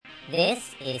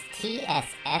This is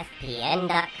TSFPN.com,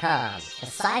 the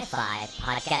Sci-Fi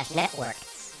Podcast Network.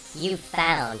 You've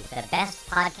found the best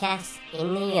podcasts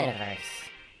in the universe.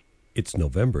 It's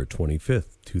November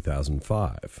 25th,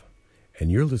 2005,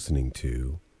 and you're listening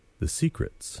to The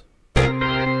Secrets.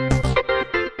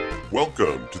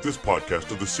 Welcome to this podcast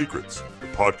of The Secrets, the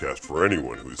podcast for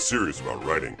anyone who is serious about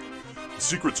writing. The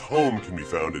Secrets' home can be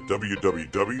found at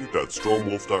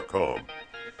www.stormwolf.com.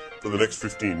 For the next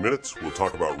 15 minutes, we'll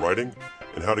talk about writing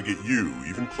and how to get you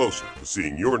even closer to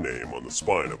seeing your name on the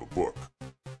spine of a book.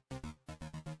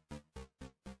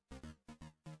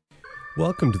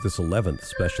 Welcome to this 11th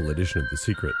special edition of The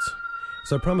Secrets.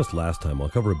 As I promised last time, I'll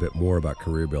cover a bit more about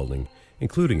career building,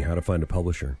 including how to find a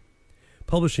publisher.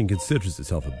 Publishing considers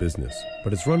itself a business,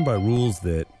 but it's run by rules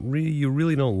that you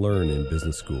really don't learn in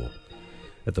business school.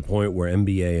 At the point where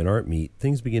MBA and art meet,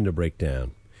 things begin to break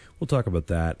down. We'll talk about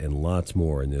that and lots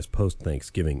more in this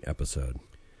post-Thanksgiving episode.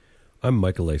 I'm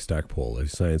Michael A. Stackpole, a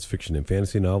science fiction and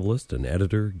fantasy novelist, an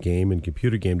editor, game and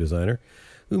computer game designer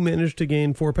who managed to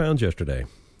gain 4 pounds yesterday.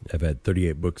 I've had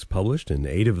 38 books published, and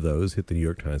 8 of those hit the New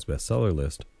York Times bestseller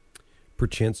list.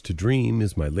 Perchance to Dream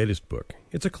is my latest book.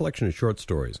 It's a collection of short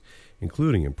stories,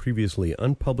 including a previously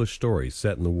unpublished story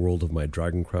set in the world of my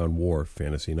Dragon Crown War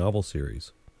fantasy novel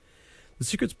series. The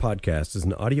Secrets podcast is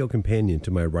an audio companion to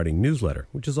my writing newsletter,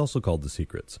 which is also called The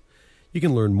Secrets. You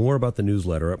can learn more about the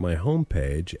newsletter at my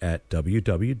homepage at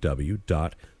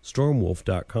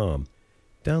www.stormwolf.com.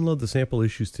 Download the sample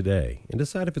issues today and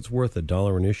decide if it's worth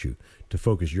 $1 an issue to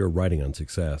focus your writing on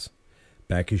success.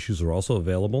 Back issues are also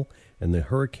available, and the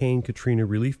Hurricane Katrina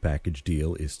relief package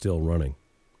deal is still running.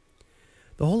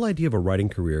 The whole idea of a writing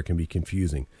career can be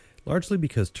confusing, largely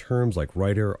because terms like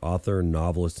writer, author,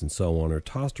 novelist, and so on are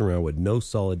tossed around with no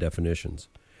solid definitions.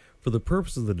 For the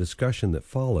purpose of the discussion that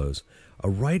follows, a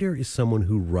writer is someone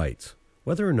who writes,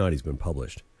 whether or not he's been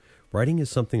published. Writing is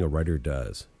something a writer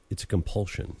does. It's a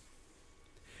compulsion.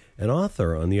 An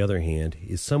author, on the other hand,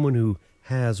 is someone who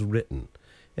has written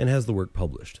and has the work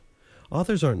published.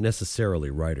 Authors aren't necessarily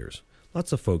writers.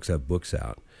 Lots of folks have books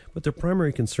out, but their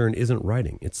primary concern isn't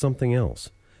writing, it's something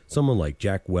else. Someone like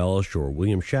Jack Welch or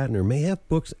William Shatner may have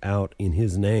books out in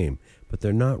his name, but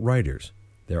they're not writers,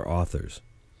 they're authors.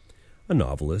 A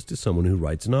novelist is someone who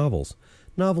writes novels.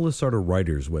 Novelists are to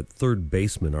writers what third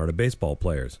basemen are to baseball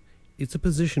players. It's a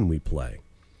position we play.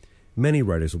 Many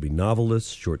writers will be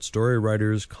novelists, short story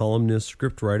writers, columnists,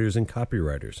 script writers, and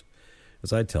copywriters.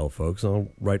 As I tell folks, I'll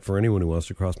write for anyone who wants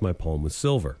to cross my palm with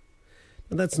silver.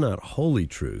 Now, that's not wholly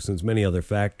true, since many other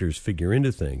factors figure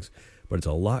into things, but it's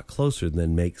a lot closer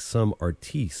than makes some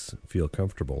artistes feel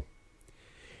comfortable.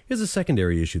 Here's a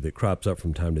secondary issue that crops up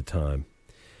from time to time.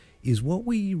 Is what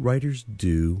we writers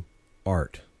do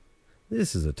art?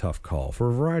 This is a tough call for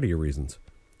a variety of reasons.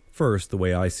 First, the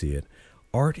way I see it,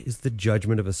 art is the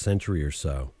judgment of a century or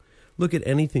so. Look at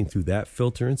anything through that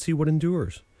filter and see what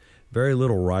endures. Very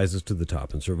little rises to the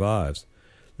top and survives.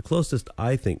 The closest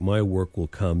I think my work will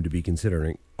come to be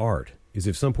considering art is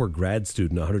if some poor grad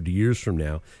student 100 years from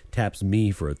now taps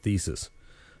me for a thesis.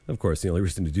 Of course, the only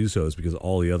reason to do so is because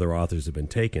all the other authors have been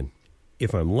taken.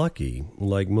 If I'm lucky,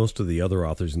 like most of the other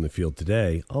authors in the field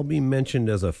today, I'll be mentioned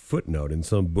as a footnote in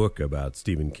some book about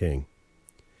Stephen King.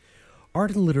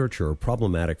 Art and literature are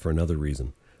problematic for another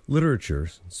reason. Literature,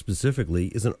 specifically,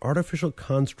 is an artificial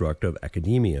construct of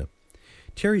academia.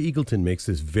 Terry Eagleton makes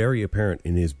this very apparent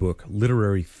in his book,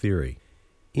 Literary Theory.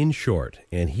 In short,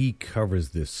 and he covers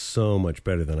this so much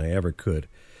better than I ever could,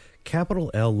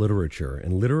 capital L literature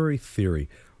and literary theory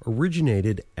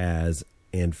originated as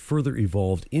and further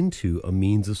evolved into a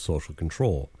means of social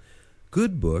control.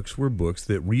 Good books were books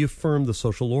that reaffirmed the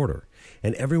social order,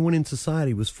 and everyone in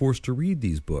society was forced to read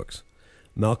these books.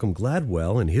 Malcolm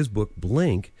Gladwell, in his book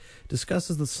Blink,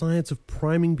 discusses the science of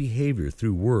priming behavior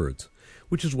through words,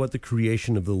 which is what the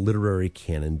creation of the literary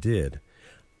canon did.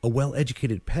 A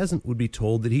well-educated peasant would be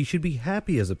told that he should be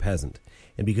happy as a peasant,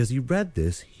 and because he read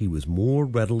this, he was more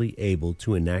readily able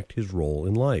to enact his role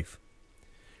in life.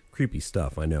 Creepy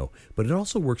stuff, I know, but it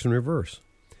also works in reverse.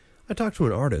 I talked to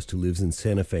an artist who lives in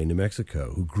Santa Fe, New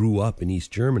Mexico, who grew up in East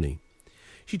Germany.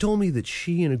 She told me that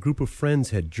she and a group of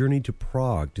friends had journeyed to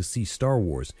Prague to see Star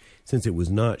Wars, since it was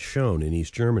not shown in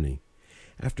East Germany.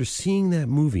 After seeing that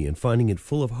movie and finding it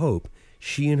full of hope,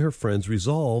 she and her friends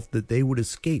resolved that they would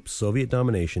escape Soviet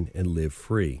domination and live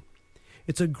free.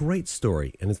 It's a great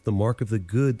story, and it's the mark of the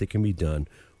good that can be done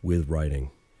with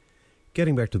writing.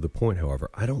 Getting back to the point,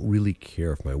 however, I don't really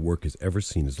care if my work is ever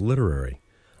seen as literary.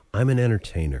 I'm an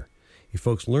entertainer. If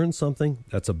folks learn something,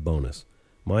 that's a bonus.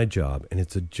 My job, and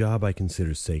it's a job I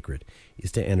consider sacred,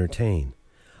 is to entertain.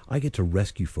 I get to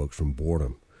rescue folks from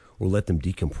boredom, or let them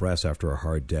decompress after a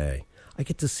hard day. I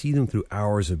get to see them through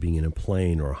hours of being in a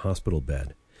plane or a hospital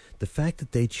bed. The fact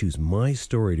that they choose my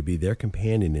story to be their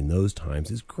companion in those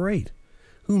times is great.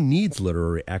 Who needs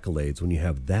literary accolades when you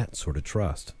have that sort of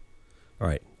trust? All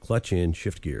right, clutch in,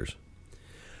 shift gears.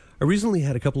 I recently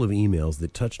had a couple of emails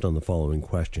that touched on the following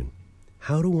question.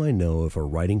 How do I know if a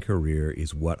writing career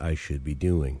is what I should be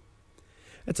doing?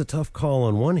 That's a tough call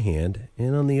on one hand,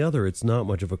 and on the other, it's not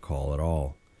much of a call at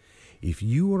all. If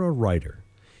you are a writer,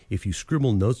 if you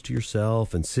scribble notes to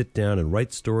yourself and sit down and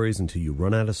write stories until you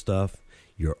run out of stuff,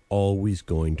 you're always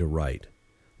going to write.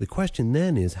 The question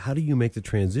then is, how do you make the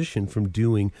transition from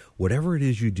doing whatever it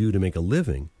is you do to make a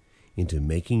living into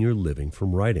making your living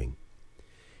from writing?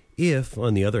 If,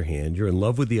 on the other hand, you're in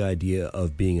love with the idea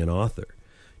of being an author,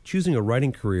 choosing a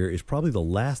writing career is probably the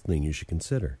last thing you should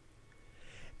consider.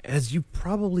 As you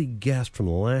probably guessed from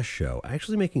the last show,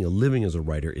 actually making a living as a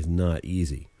writer is not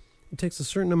easy. It takes a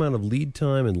certain amount of lead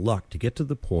time and luck to get to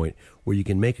the point where you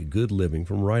can make a good living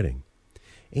from writing.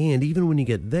 And even when you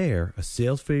get there, a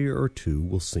sales failure or two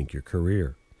will sink your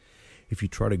career. If you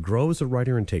try to grow as a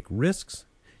writer and take risks,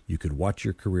 you could watch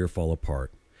your career fall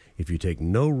apart. If you take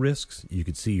no risks, you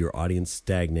could see your audience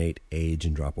stagnate, age,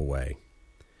 and drop away.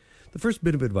 The first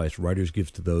bit of advice writers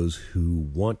give to those who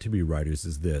want to be writers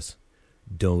is this: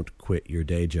 don't quit your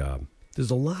day job.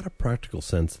 There's a lot of practical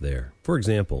sense there. For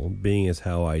example, being as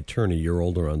how I turn a year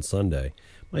older on Sunday,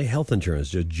 my health insurance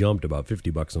just jumped about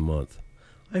 $50 a month.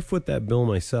 I foot that bill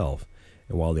myself,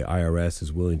 and while the IRS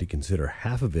is willing to consider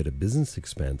half of it a business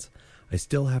expense, I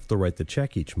still have to write the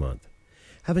check each month.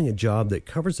 Having a job that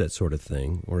covers that sort of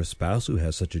thing, or a spouse who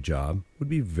has such a job, would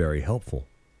be very helpful.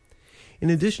 In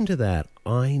addition to that,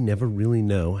 I never really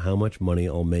know how much money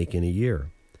I'll make in a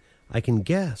year. I can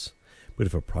guess, but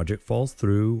if a project falls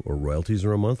through or royalties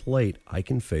are a month late, I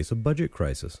can face a budget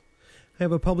crisis. I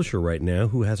have a publisher right now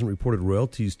who hasn't reported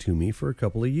royalties to me for a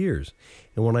couple of years,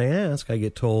 and when I ask, I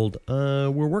get told,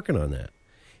 we're working on that.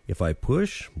 If I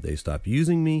push, they stop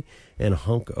using me, and a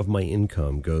hunk of my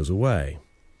income goes away.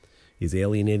 Is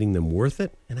alienating them worth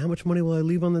it, and how much money will I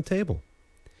leave on the table?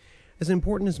 As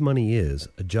important as money is,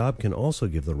 a job can also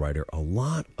give the writer a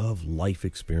lot of life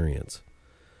experience.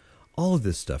 All of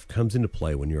this stuff comes into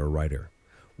play when you're a writer.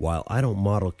 While I don't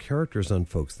model characters on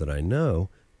folks that I know,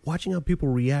 watching how people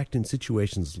react in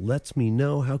situations lets me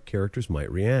know how characters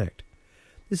might react.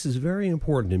 This is very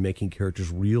important in making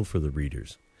characters real for the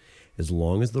readers. As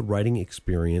long as the writing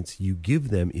experience you give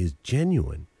them is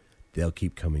genuine, they'll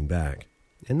keep coming back.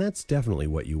 And that's definitely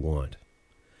what you want.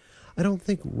 I don't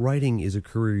think writing is a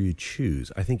career you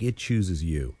choose. I think it chooses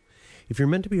you. If you're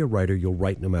meant to be a writer, you'll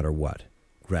write no matter what.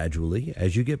 Gradually,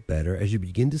 as you get better, as you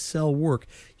begin to sell work,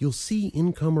 you'll see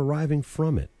income arriving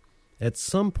from it. At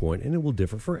some point, and it will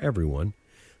differ for everyone,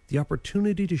 the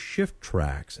opportunity to shift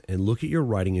tracks and look at your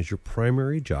writing as your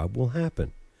primary job will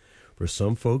happen. For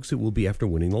some folks, it will be after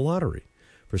winning the lottery.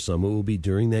 For some, it will be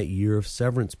during that year of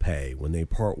severance pay when they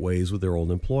part ways with their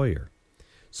old employer.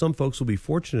 Some folks will be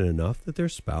fortunate enough that their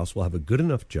spouse will have a good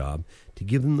enough job to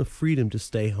give them the freedom to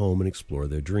stay home and explore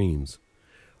their dreams.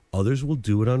 Others will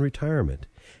do it on retirement,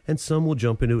 and some will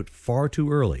jump into it far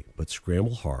too early, but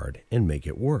scramble hard and make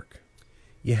it work.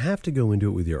 You have to go into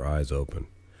it with your eyes open.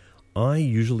 I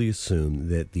usually assume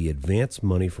that the advance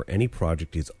money for any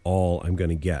project is all I'm going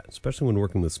to get, especially when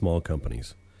working with small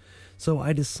companies. So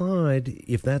I decide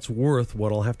if that's worth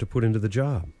what I'll have to put into the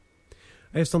job.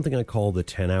 I have something I call the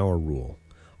 10-hour rule.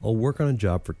 I'll work on a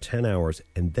job for 10 hours,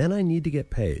 and then I need to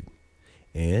get paid.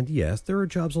 And yes, there are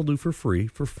jobs I'll do for free,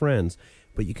 for friends,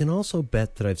 but you can also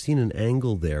bet that I've seen an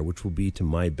angle there which will be to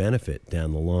my benefit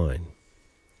down the line.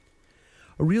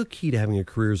 A real key to having a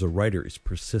career as a writer is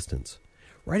persistence.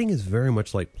 Writing is very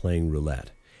much like playing roulette.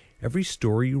 Every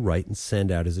story you write and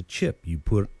send out is a chip you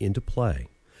put into play.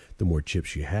 The more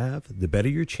chips you have, the better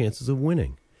your chances of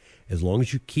winning. As long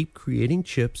as you keep creating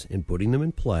chips and putting them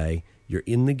in play, you're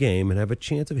in the game and have a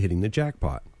chance of hitting the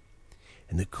jackpot.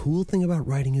 And the cool thing about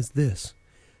writing is this: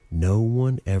 no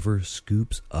one ever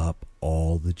scoops up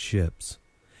all the chips.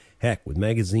 Heck, with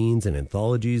magazines and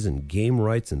anthologies and game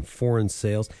rights and foreign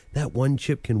sales, that one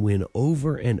chip can win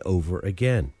over and over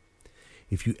again.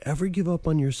 If you ever give up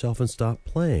on yourself and stop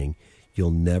playing,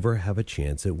 you'll never have a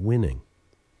chance at winning.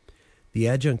 The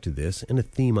adjunct to this, and a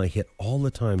theme I hit all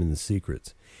the time in The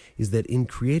Secrets, is that in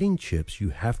creating chips, you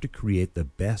have to create the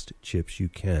best chips you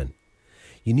can.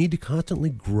 You need to constantly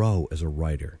grow as a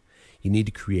writer. You need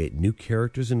to create new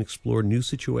characters and explore new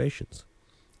situations.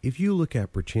 If you look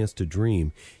at Perchance to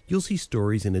Dream, you'll see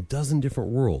stories in a dozen different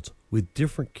worlds, with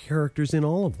different characters in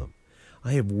all of them.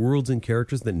 I have worlds and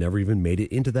characters that never even made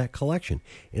it into that collection,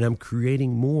 and I'm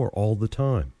creating more all the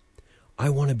time. I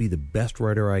want to be the best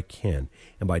writer I can,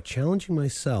 and by challenging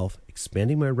myself,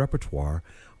 expanding my repertoire,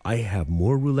 I have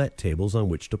more roulette tables on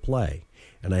which to play,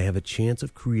 and I have a chance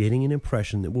of creating an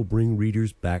impression that will bring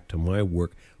readers back to my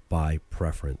work by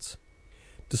preference.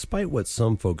 Despite what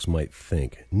some folks might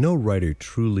think, no writer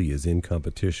truly is in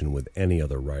competition with any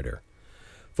other writer.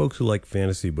 Folks who like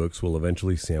fantasy books will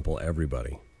eventually sample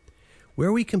everybody.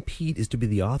 Where we compete is to be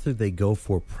the author they go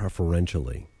for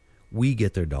preferentially. We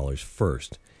get their dollars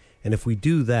first, and if we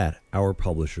do that, our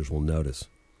publishers will notice.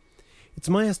 It's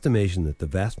my estimation that the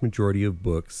vast majority of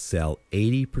books sell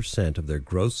 80% of their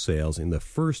gross sales in the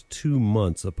first 2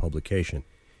 months of publication.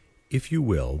 If you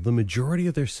will, the majority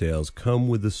of their sales come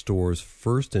with the store's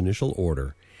first initial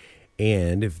order,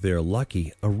 and if they're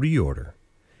lucky, a reorder.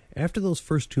 After those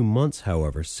first 2 months,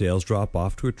 however, sales drop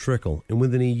off to a trickle, and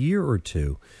within a year or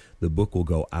two, the book will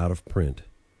go out of print.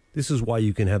 This is why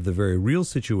you can have the very real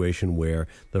situation where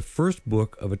the first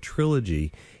book of a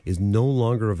trilogy is no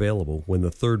longer available when the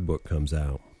third book comes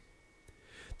out.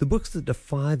 The books that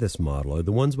defy this model are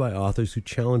the ones by authors who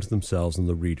challenge themselves and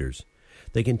the readers.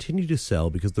 They continue to sell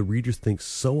because the readers think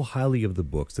so highly of the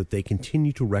books that they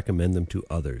continue to recommend them to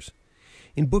others.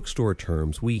 In bookstore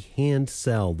terms, we hand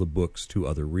sell the books to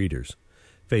other readers.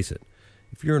 Face it,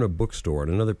 if you're in a bookstore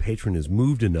and another patron is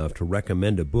moved enough to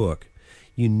recommend a book,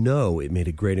 you know it made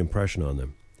a great impression on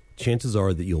them. Chances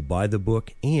are that you'll buy the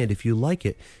book, and if you like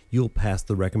it, you'll pass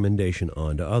the recommendation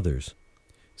on to others.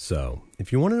 So,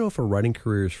 if you want to know if a writing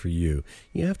career is for you,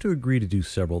 you have to agree to do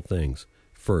several things.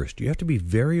 First, you have to be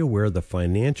very aware of the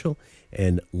financial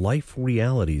and life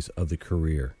realities of the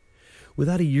career.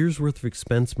 Without a year's worth of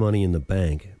expense money in the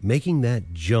bank, making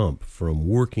that jump from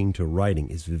working to writing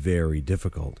is very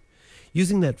difficult.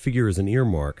 Using that figure as an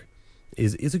earmark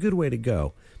is a good way to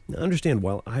go. Now, understand,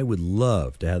 while I would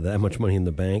love to have that much money in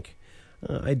the bank,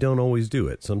 I don't always do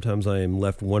it. Sometimes I am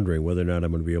left wondering whether or not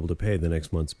I'm going to be able to pay the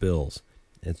next month's bills.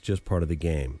 It's just part of the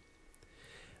game.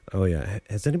 Oh yeah,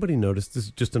 has anybody noticed, this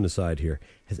is just an aside here,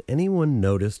 has anyone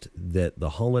noticed that the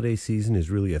holiday season is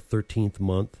really a 13th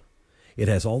month? It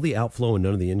has all the outflow and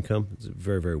none of the income. It's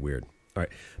very, very weird. All right,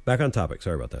 back on topic.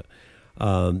 Sorry about that.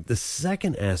 The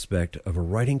second aspect of a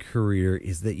writing career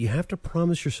is that you have to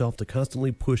promise yourself to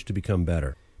constantly push to become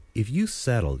better. If you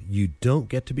settle, you don't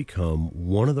get to become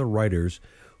one of the writers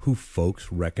who folks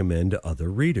recommend to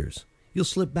other readers. You'll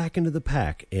slip back into the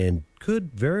pack and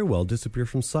could very well disappear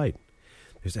from sight.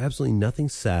 There's absolutely nothing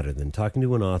sadder than talking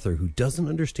to an author who doesn't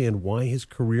understand why his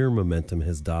career momentum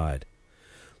has died.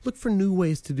 Look for new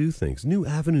ways to do things, new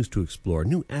avenues to explore,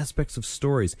 new aspects of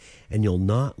stories, and you'll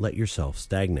not let yourself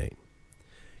stagnate.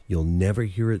 You'll never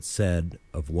hear it said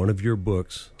of one of your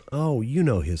books, "Oh, you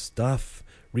know his stuff.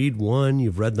 Read one,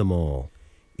 you've read them all."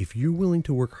 If you're willing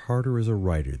to work harder as a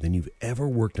writer than you've ever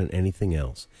worked on anything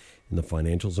else, and the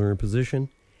financials are in position,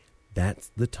 that's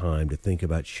the time to think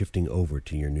about shifting over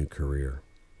to your new career.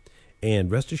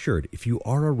 And rest assured, if you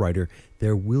are a writer,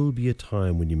 there will be a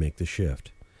time when you make the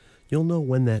shift. You'll know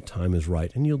when that time is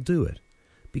right, and you'll do it.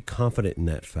 Be confident in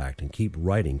that fact and keep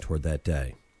writing toward that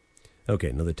day. Okay,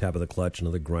 another tap of the clutch,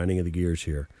 another grinding of the gears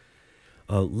here.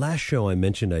 Last show I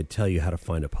mentioned I'd tell you how to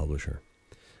find a publisher.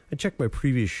 I checked my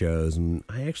previous shows, and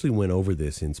I actually went over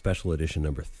this in special edition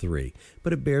number 3,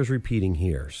 but it bears repeating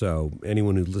here, so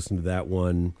anyone who listened to that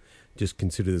one, just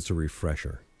consider this a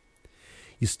refresher.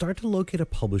 You start to locate a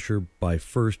publisher by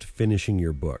first finishing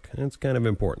your book, and it's kind of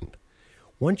important.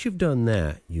 Once you've done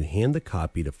that, you hand the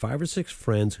copy to 5 or 6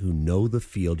 friends who know the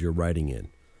field you're writing in.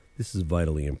 This is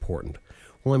vitally important.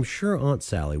 Well, I'm sure Aunt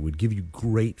Sally would give you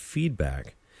great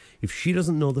feedback. If she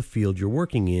doesn't know the field you're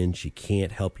working in, she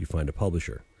can't help you find a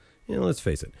publisher. Let's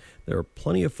face it, there are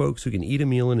plenty of folks who can eat a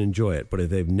meal and enjoy it, but if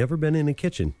they've never been in a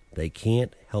kitchen, they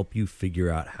can't help you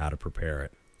figure out how to prepare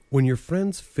it. When your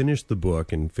friends finish the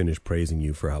book and finish praising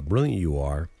you for how brilliant you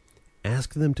are,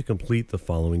 ask them to complete the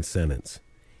following sentence.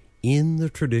 In the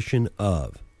tradition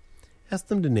of. Ask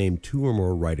them to name 2 or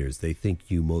more writers they think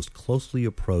you most closely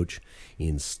approach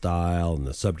in style and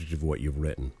the subject of what you've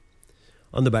written.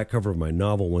 On the back cover of my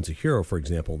novel, Once a Hero, for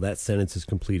example, that sentence is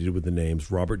completed with the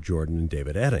names Robert Jordan and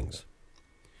David Eddings.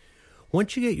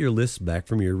 Once you get your lists back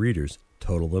from your readers,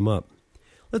 total them up.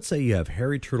 Let's say you have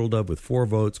Harry Turtledove with 4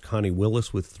 votes, Connie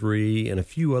Willis with 3, and a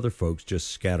few other folks just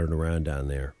scattered around down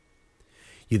there.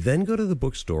 You then go to the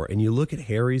bookstore and you look at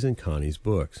Harry's and Connie's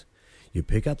books. You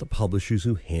pick out the publishers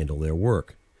who handle their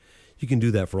work. You can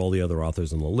do that for all the other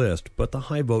authors on the list, but the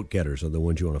high vote getters are the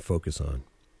ones you want to focus on.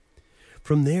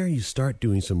 From there, you start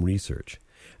doing some research.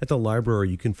 At the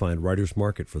library, you can find Writer's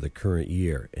Market for the current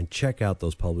year and check out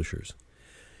those publishers.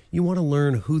 You want to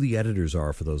learn who the editors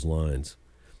are for those lines.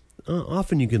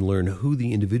 Often you can learn who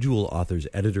the individual author's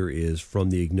editor is from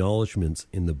the acknowledgments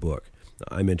in the book.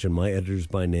 I mentioned my editors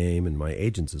by name and my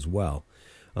agents as well.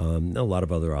 A lot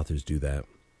of other authors do that.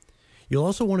 You'll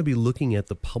also want to be looking at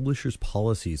the publisher's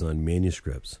policies on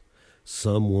manuscripts.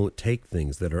 Some won't take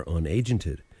things that are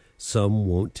unagented. Some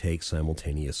won't take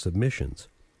simultaneous submissions.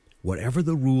 Whatever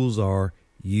the rules are,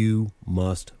 you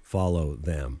must follow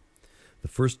them. The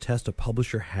first test a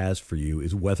publisher has for you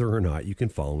is whether or not you can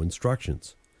follow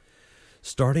instructions.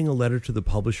 Starting a letter to the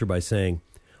publisher by saying,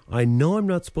 "I know I'm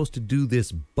not supposed to do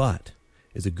this, but,"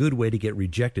 is a good way to get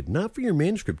rejected, not for your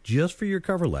manuscript, just for your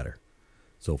cover letter.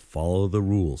 So follow the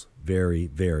rules. Very,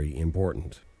 very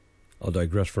important. I'll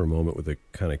digress for a moment with a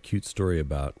kind of cute story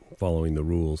about following the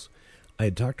rules. I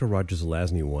had talked to Roger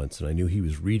Zelazny once, and I knew he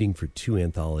was reading for 2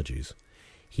 anthologies.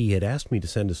 He had asked me to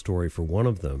send a story for one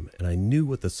of them, and I knew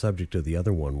what the subject of the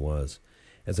other one was.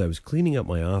 As I was cleaning up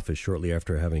my office shortly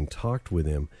after having talked with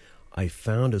him, I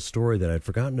found a story that I'd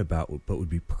forgotten about but would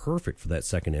be perfect for that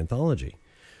second anthology.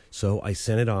 So I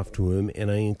sent it off to him,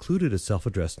 and I included a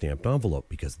self-addressed stamped envelope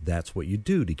because that's what you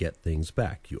do to get things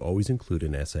back. You always include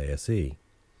an SASE.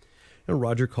 And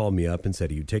Roger called me up and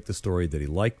said he would take the story, that he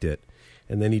liked it,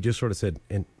 and then he just sort of said,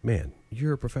 "And man,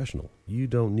 you're a professional. You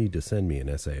don't need to send me an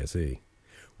SASE."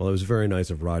 Well, it was very nice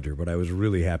of Roger, but I was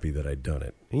really happy that I'd done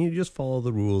it. And you just follow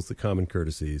the rules, the common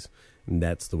courtesies, and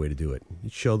that's the way to do it. You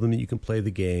show them that you can play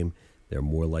the game. They're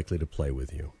more likely to play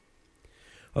with you.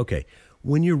 Okay,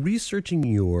 when you're researching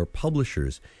your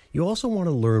publishers, you also want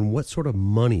to learn what sort of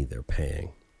money they're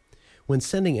paying. When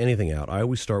sending anything out, I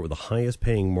always start with the highest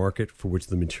paying market for which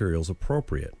the material is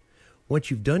appropriate.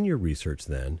 Once you've done your research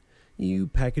then, you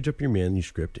package up your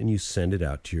manuscript and you send it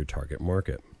out to your target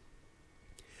market.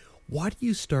 Why do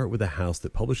you start with a house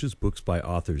that publishes books by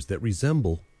authors that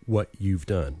resemble what you've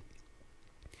done?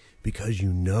 Because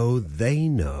you know they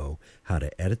know how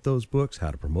to edit those books,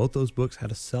 how to promote those books, how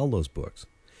to sell those books.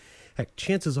 Heck,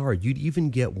 chances are you'd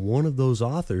even get one of those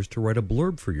authors to write a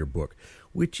blurb for your book,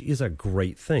 which is a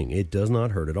great thing. It does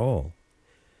not hurt at all.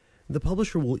 The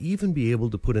publisher will even be able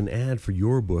to put an ad for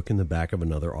your book in the back of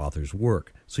another author's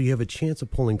work, so you have a chance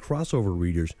of pulling crossover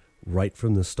readers right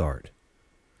from the start.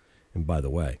 And by the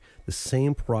way, the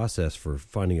same process for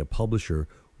finding a publisher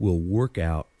will work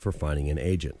out for finding an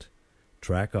agent.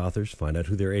 Track authors, find out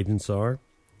who their agents are,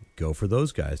 go for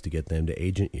those guys to get them to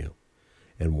agent you.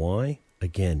 And why?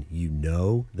 Again, you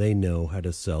know they know how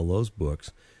to sell those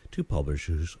books to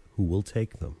publishers who will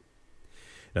take them.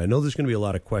 Now, I know there's going to be a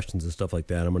lot of questions and stuff like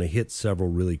that. I'm going to hit several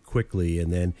really quickly,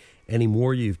 and then any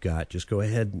more you've got, just go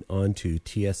ahead on to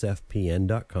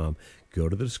tsfpn.com. Go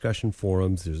to the discussion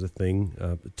forums. There's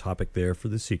a topic there for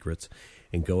the secrets,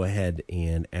 and go ahead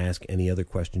and ask any other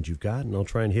questions you've got, and I'll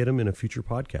try and hit them in a future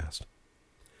podcast.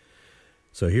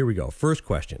 So here we go. First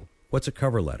question. What's a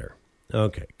cover letter?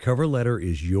 Okay, cover letter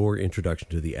is your introduction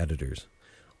to the editors.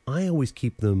 I always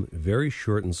keep them very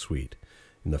short and sweet.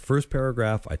 In the first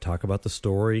paragraph, I talk about the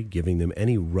story, giving them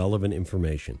any relevant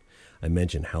information. I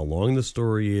mention how long the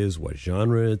story is, what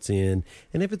genre it's in,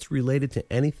 and if it's related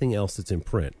to anything else that's in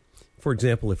print. For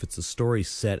example, if it's a story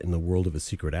set in the world of a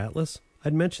secret atlas,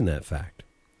 I'd mention that fact.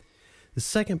 The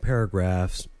second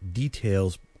paragraph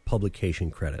details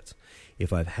publication credits.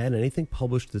 If I've had anything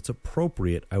published that's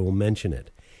appropriate, I will mention it.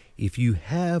 If you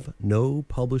have no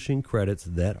publishing credits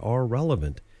that are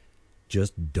relevant,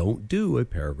 just don't do a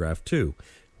paragraph 2.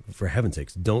 For heaven's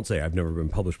sakes, don't say I've never been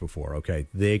published before, okay?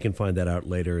 They can find that out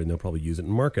later and they'll probably use it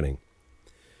in marketing.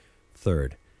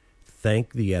 Third,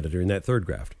 thank the editor in that third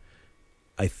draft.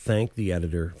 I thank the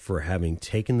editor for having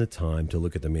taken the time to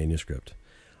look at the manuscript.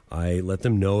 I let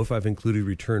them know if I've included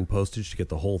return postage to get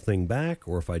the whole thing back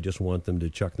or if I just want them to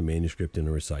chuck the manuscript in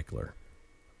a recycler.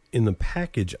 In the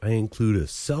package, I include a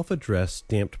self-addressed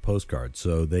stamped postcard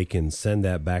so they can send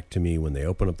that back to me when they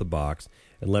open up the box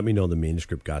and let me know the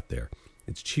manuscript got there.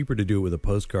 It's cheaper to do it with a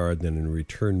postcard than a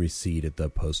return receipt at the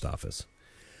post office.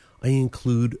 I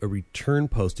include a return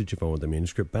postage if I want the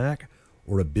manuscript back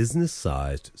or a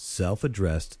business-sized,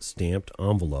 self-addressed stamped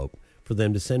envelope for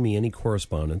them to send me any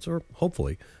correspondence or,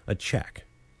 hopefully, a check.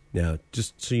 Now,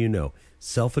 just so you know,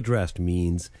 self-addressed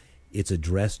means it's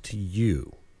addressed to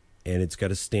you. And it's got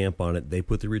a stamp on it. They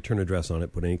put the return address on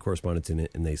it, put any correspondence in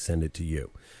it, and they send it to you.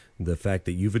 The fact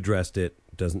that you've addressed it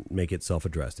doesn't make it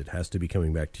self-addressed. It has to be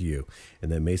coming back to you.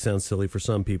 And that may sound silly for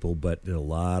some people, but a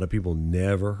lot of people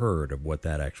never heard of what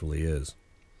that actually is.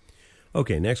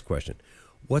 Okay, next question.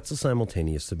 What's a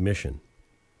simultaneous submission?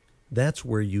 That's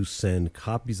where you send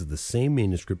copies of the same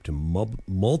manuscript to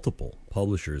multiple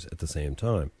publishers at the same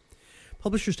time.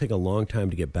 Publishers take a long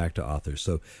time to get back to authors,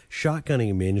 so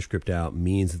shotgunning a manuscript out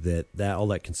means that all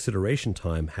that consideration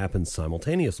time happens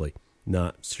simultaneously,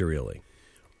 not serially.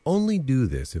 Only do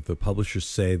this if the publishers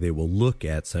say they will look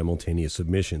at simultaneous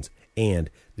submissions, and,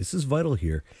 this is vital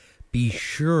here, be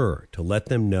sure to let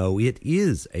them know it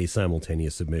is a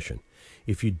simultaneous submission.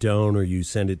 If you don't, or you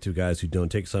send it to guys who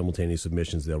don't take simultaneous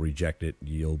submissions, they'll reject it.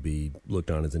 You'll be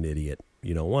looked on as an idiot.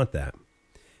 You don't want that.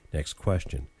 Next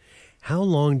question. How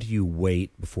long do you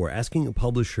wait before asking a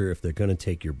publisher if they're going to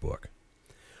take your book?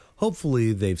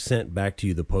 Hopefully, they've sent back to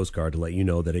you the postcard to let you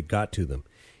know that it got to them.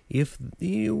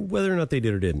 Whether or not they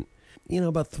did or didn't.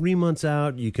 About 3 months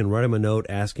out, you can write them a note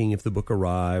asking if the book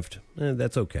arrived.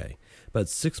 That's okay. About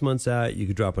 6 months out, you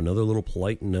could drop another little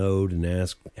polite note and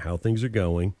ask how things are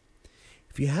going.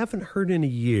 If you haven't heard in a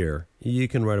year, you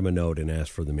can write them a note and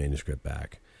ask for the manuscript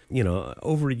back.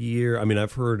 Over a year,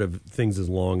 I've heard of things as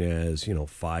long as,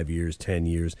 5 years, 10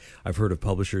 years. I've heard of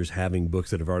publishers having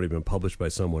books that have already been published by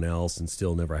someone else and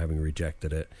still never having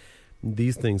rejected it.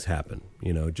 These things happen,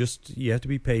 just you have to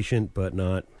be patient, but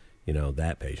not,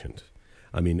 that patient.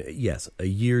 Yes, a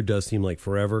year does seem like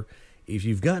forever. If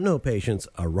you've got no patience,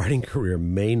 a writing career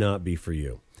may not be for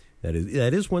you. That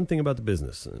is one thing about the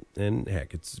business, and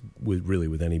heck, it's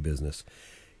with any business.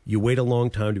 You wait a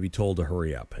long time to be told to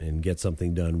hurry up and get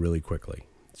something done really quickly.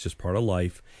 It's just part of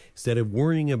life. Instead of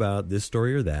worrying about this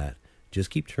story or that, just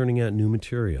keep turning out new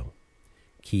material.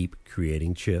 Keep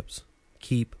creating chips.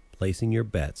 Keep placing your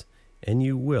bets. And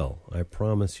you will, I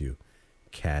promise you,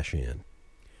 cash in.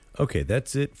 Okay,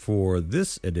 that's it for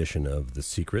this edition of The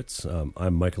Secrets.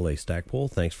 I'm Michael A. Stackpole.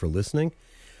 Thanks for listening.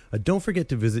 Don't forget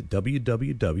to visit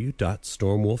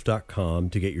www.stormwolf.com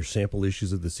to get your sample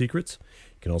issues of The Secrets.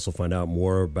 You can also find out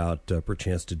more about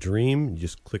Perchance to Dream. You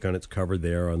just click on its cover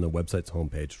there on the website's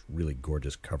homepage. Really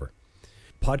gorgeous cover.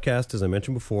 Podcast, as I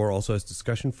mentioned before, also has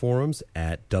discussion forums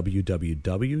at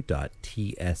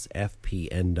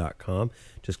www.tsfpn.com.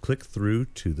 Just click through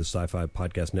to the Sci-Fi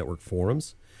Podcast Network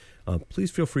forums.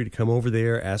 Please feel free to come over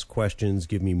there, ask questions,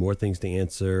 give me more things to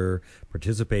answer,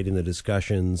 participate in the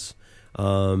discussions.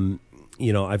 I've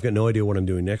got no idea what I'm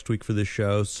doing next week for this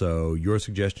show, so your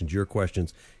suggestions, your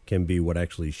questions can be what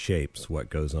actually shapes what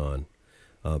goes on.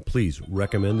 Please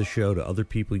recommend the show to other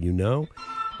people you know,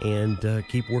 and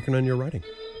keep working on your writing.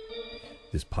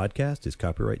 This podcast is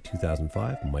copyright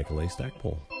 2005, Michael A.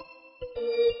 Stackpole.